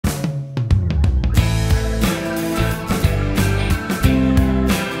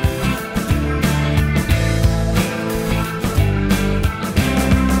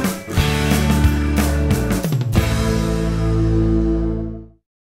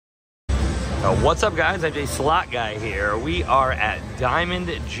What's up, guys? njslotguy here. We are at Diamond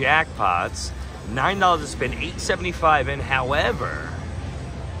Jackpots. $9 to spin, $8.75 in. However,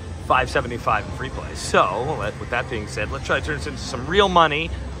 $5.75 in free play. So, with that being said, let's try to turn this into some real money.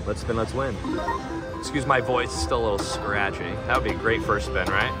 Let's spin, let's win. Excuse my voice, it's still a little scratchy. That would be a great first spin,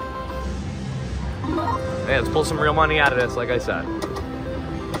 right? Hey, let's pull some real money out of this, like I said.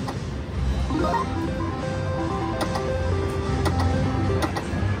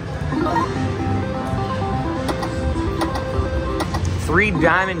 Three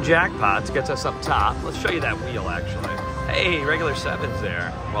diamond jackpots gets us up top. Let's show you that wheel, actually. Hey, regular sevens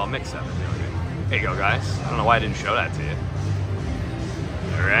there. Well, mixed sevens. There you go, guys. I don't know why I didn't show that to you.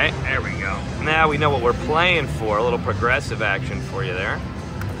 All right, there we go. Now we know what we're playing for. A little progressive action for you there.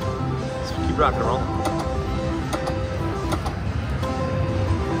 Let's keep rocking and rolling.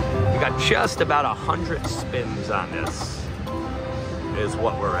 We got just about 100 spins on this, is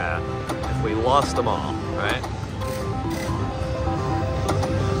what we're at. If we lost them all, right?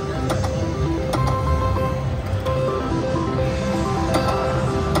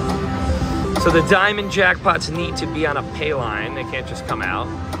 So the diamond jackpots need to be on a pay line. They can't just come out.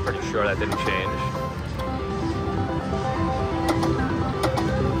 I'm pretty sure that didn't change.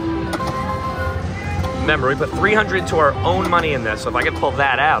 Remember, we put 300 to our own money in this, so if I could pull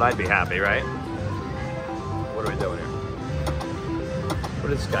that out, I'd be happy, right? What are we doing here?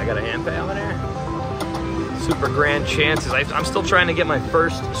 What is this guy, got a hand pay over there? Super grand chances. I'm still trying to get my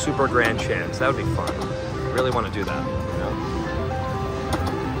first super grand chance. That would be fun. I really want to do that.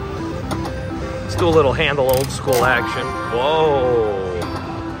 Do a little handle old school action. Whoa.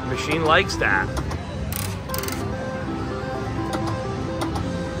 The machine likes that.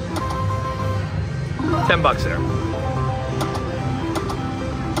 $10 there.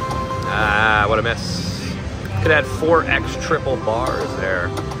 Ah, what a miss. Could add 4x triple bars there.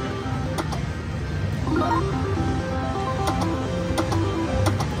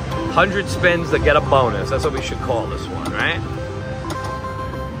 $100 spins to get a bonus. That's what we should call this one, right?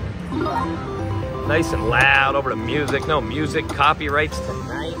 Nice and loud over the music. No music copyrights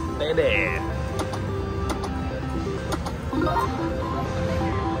tonight, baby.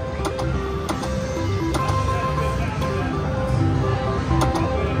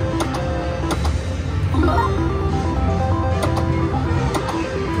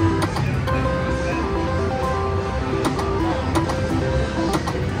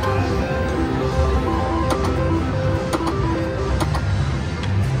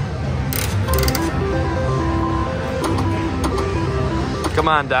 Come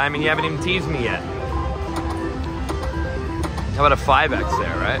on, Diamond, you haven't even teased me yet. How about a 5x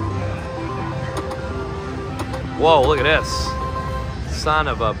there, right? Whoa, look at this. Son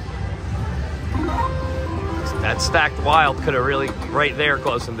of a... That stacked wild could have really, right there,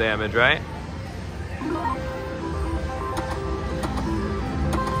 caused some damage, right?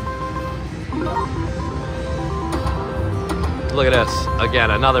 Look at this.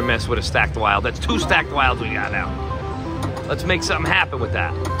 Again, another miss with a stacked wild. That's 2 stacked wilds we got now. Let's make something happen with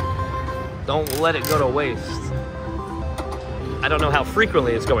that. Don't let it go to waste. I don't know how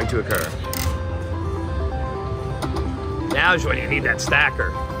frequently it's going to occur. Now's when you need that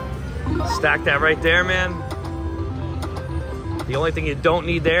stacker. Stack that right there, man. The only thing you don't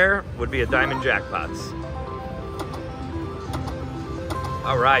need there would be a diamond jackpots.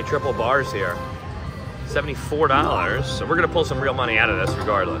 All right, triple bars here. $74. So we're gonna pull some real money out of this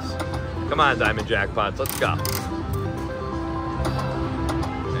regardless. Come on, diamond jackpots, let's go.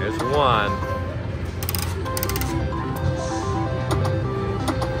 There's one.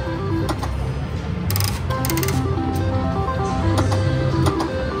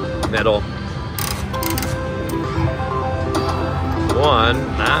 Middle. One.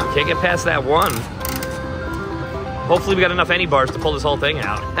 Nah, can't get past that one. Hopefully we got enough any bars to pull this whole thing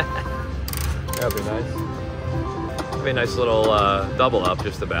out. That'd be nice. That'd be a nice little double up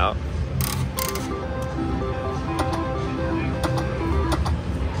just about.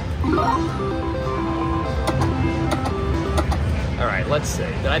 All right, let's see.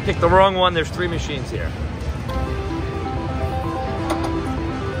 Did I pick the wrong one? There's 3 machines here.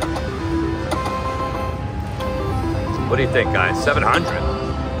 What do you think, guys? 700?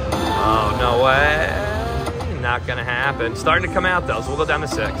 Oh, no way. Not gonna happen. Starting to come out though, so we'll go down to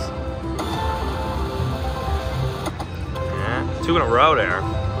 6. Yeah, 2 in a row there.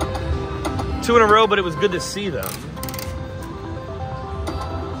 2 in a row, but it was good to see them.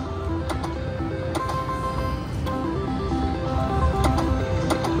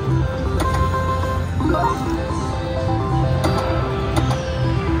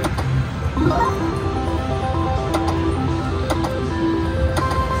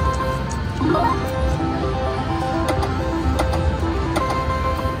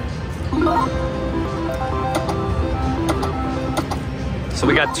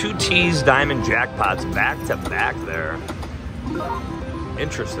 got 2 teased diamond jackpots back to back there.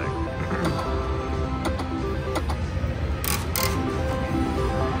 Interesting.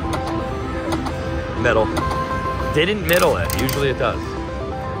 Middle. Didn't middle it. Usually it does.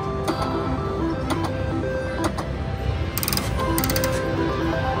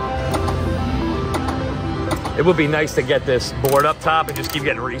 It would be nice to get this board up top and just keep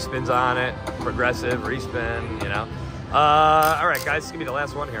getting respins on it. Progressive, respin, you know. All right, guys, this is going to be the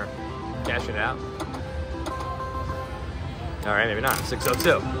last one here. Cash it out. All right, maybe not.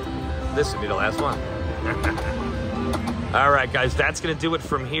 602. This would be the last one. All right, guys, that's going to do it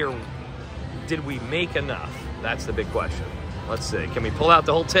from here. Did we make enough? That's the big question. Let's see. Can we pull out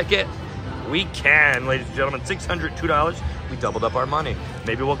the whole ticket? We can, ladies and gentlemen. $602. We doubled up our money.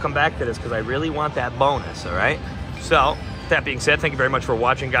 Maybe we'll come back to this because I really want that bonus, all right? So, that being said, thank you very much for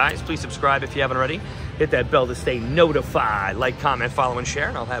watching, guys. Please subscribe if you haven't already. Hit that bell to stay notified. Like, comment, follow, and share,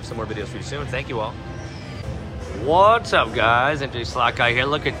 and I'll have some more videos for you soon. Thank you all. What's up, guys? njslotguy here.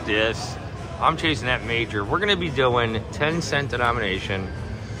 Look at this. I'm chasing that major. We're going to be doing 10-cent denomination.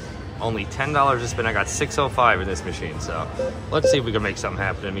 Only $10 to spin. I got 605 in this machine, so let's see if we can make something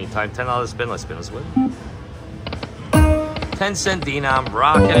happen in the meantime. $10 to spin. Let's spin this win. 10-cent denom.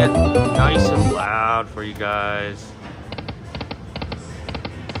 Rocking it. Nice and loud for you guys.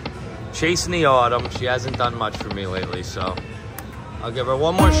 Chasing the autumn. She hasn't done much for me lately, so I'll give her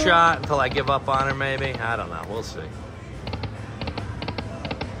one more shot until I give up on her, maybe. I don't know. We'll see.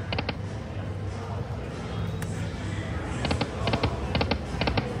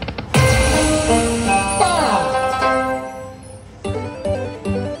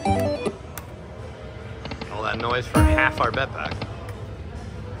 All that noise for half our bet back.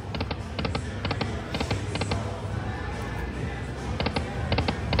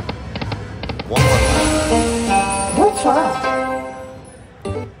 One more. Good try.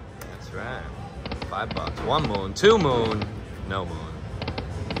 That's right. $5. 1 moon, 2 moon, no moon.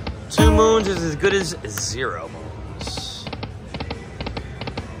 2 moons is as good as 0 moons.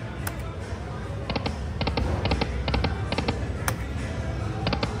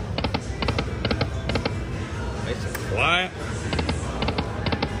 Nice and quiet.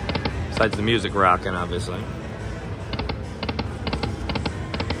 Besides the music rocking, obviously.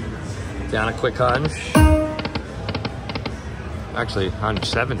 Down a quick hunch. Actually, hunch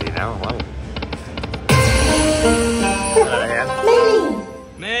 70 now. Wow.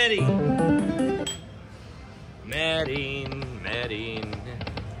 Maddie.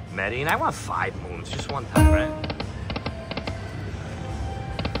 Medine. I want 5 moons, just one time, right?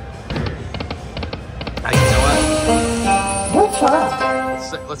 You know what? Good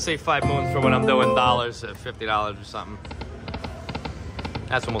try. Let's say 5 moons for when I'm doing dollars, $50 or something.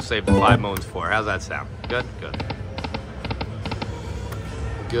 That's when we'll save the 5 moons for. How's that sound? Good? Good.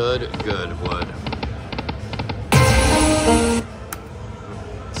 Good, Wood.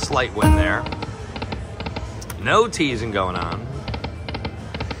 Slight win there. No teasing going on.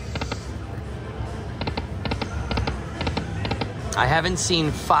 I haven't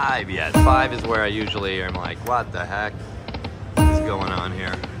seen 5 yet. 5 is where I usually am like, what the heck is going on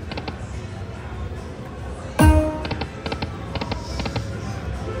here?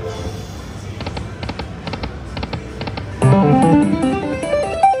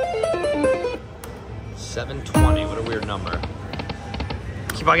 $720. What a weird number.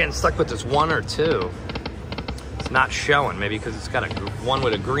 Keep on getting stuck with this 1 or 2. It's not showing. Maybe because it's got a one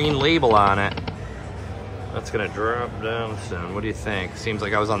with a green label on it. That's gonna drop down soon. What do you think? Seems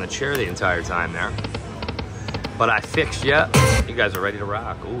like I was on the chair the entire time there. But I fixed you. You guys are ready to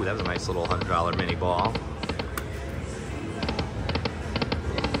rock. Ooh, that was a nice little $100 mini ball.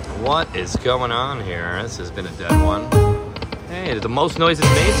 What is going on here? This has been a dead one. Hey, the most noise it's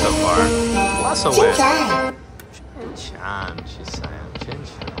made so far. Plus a win. Chin-chan, she's saying.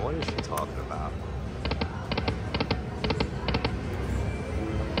 Chin-chan. What is she talking about?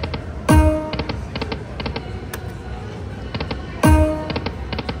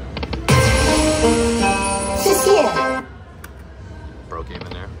 Broke game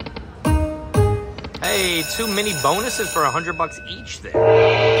in there. Hey, 2 mini bonuses for $100 each there.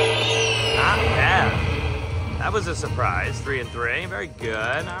 Not bad. That was a surprise. 3 and 3. Very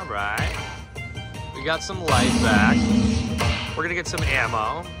good. All right. We got some life back. We're going to get some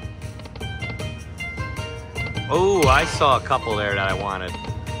ammo. Oh, I saw a couple there that I wanted.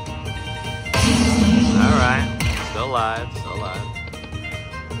 All right. Still alive. Still alive.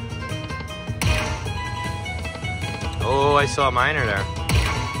 Oh, I saw a miner there.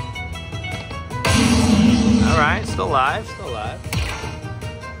 All right. Still alive. Still alive.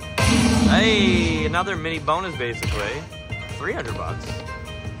 Hey, another mini bonus, basically. $300.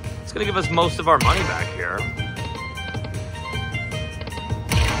 It's gonna give us most of our money back here.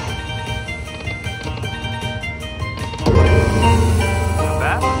 Not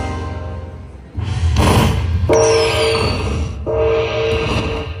bad.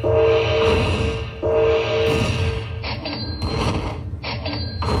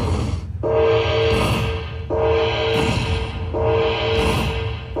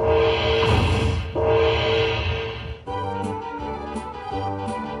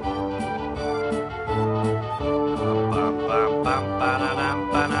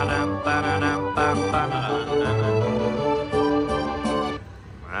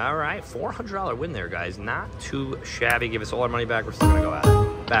 All right, $400 win there, guys. Not too shabby. Give us all our money back. We're still gonna go at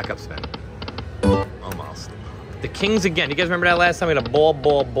it. Backup spin. Almost. The kings again. You guys remember that last time we had a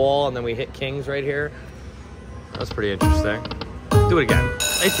ball, and then we hit kings right here? That was pretty interesting. Do it again.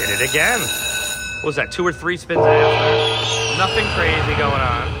 They did it again. What was that, 2 or 3 spins after? Nothing crazy going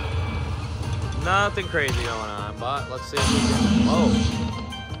on. Nothing crazy going on, but let's see if we can. Oh,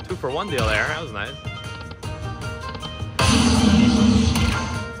 2 for 1 deal there. That was nice.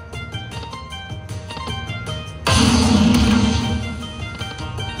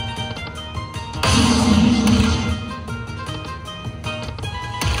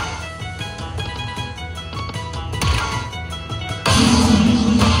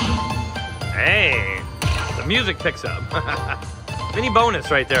 Hey, the music picks up. Mini bonus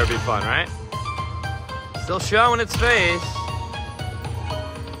right there would be fun, right? Still showing its face.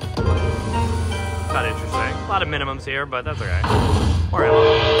 Not interesting. A lot of minimums here, but that's okay. More ammo.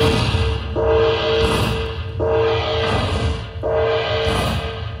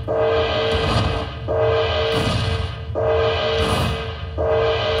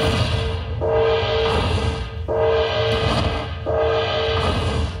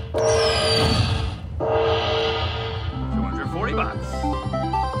 240 bucks.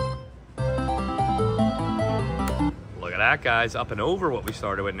 Look at that, guys. Up and over what we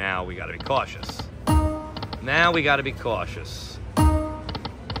started with now. We got to be cautious. Now we got to be cautious.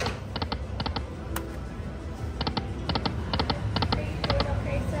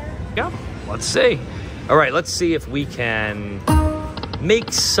 Yeah, let's see. All right, let's see if we can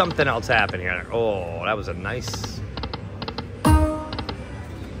make something else happen here. Oh, that was a nice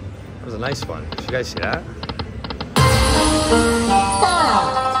one. Did you guys see that?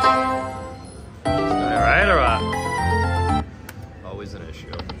 All right, or what? Always an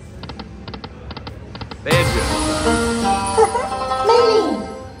issue. Bad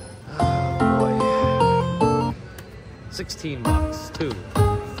Oh, boy. 16 bucks. 2,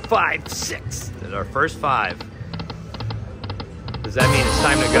 5, 6. That's our first 5. Does that mean it's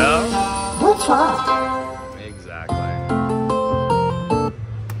time to go? Which one? Exactly.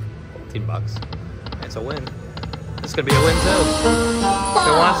 14 bucks. It's a win. This could be a win too. If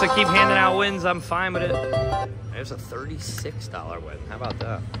it wants to keep handing out wins, I'm fine with it. There's a $36 win. How about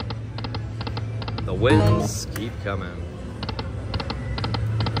that? The wins keep coming.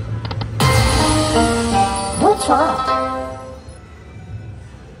 Which one?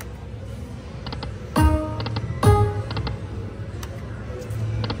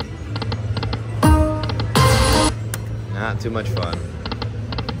 Not too much fun.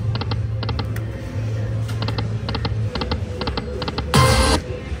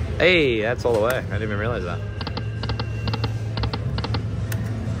 Hey, that's all the way. I didn't even realize that.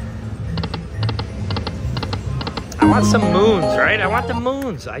 I want some moons, right? I want the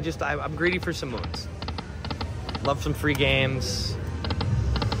moons. I'm greedy for some moons. Love some free games.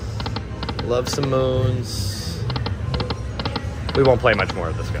 Love some moons. We won't play much more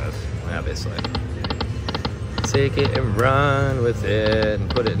of this, guys, obviously. Take it and run with it and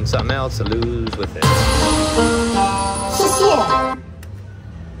put it in something else to lose with it.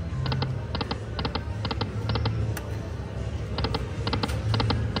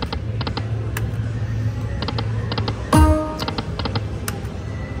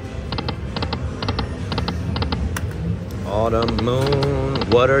 Autumn moon,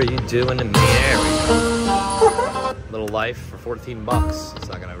 what are you doing to me? There we go. Little life for 14 bucks. It's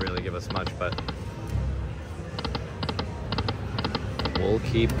not gonna really give us much, but we'll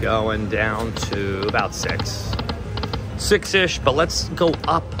keep going down to about 6. 6-ish, but let's go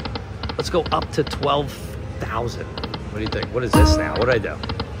up. Let's go up to 12,000. What do you think? What is this now? What did I do?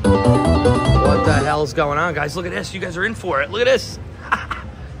 What the hell's going on, guys? Look at this. You guys are in for it. Look at this.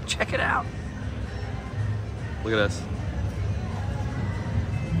 Check it out. Look at this.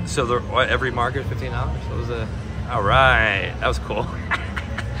 So every market $15. That was all right. That was cool.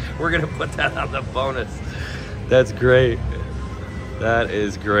 We're gonna put that on the bonus. That's great. That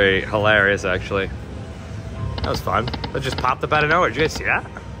is great. Hilarious, actually. That was fun. That just popped up out of nowhere. Did you guys see that?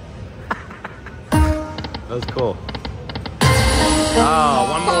 That was cool. Oh,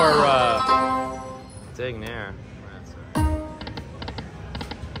 one more thing there.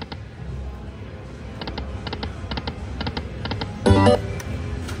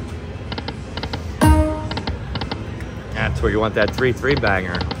 That's where you want that 3-3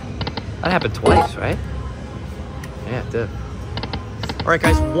 banger. That happened twice, right? Yeah, it did. All right,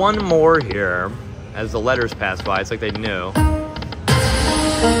 guys, one more here as the letters pass by. It's like they knew.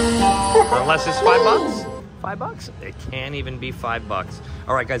 Unless it's $5. $5? It can't even be $5.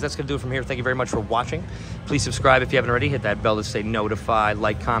 All right, guys, that's going to do it from here. Thank you very much for watching. Please subscribe if you haven't already. Hit that bell to stay notified.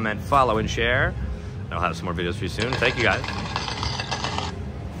 Like, comment, follow, and share. And I'll have some more videos for you soon. Thank you, guys.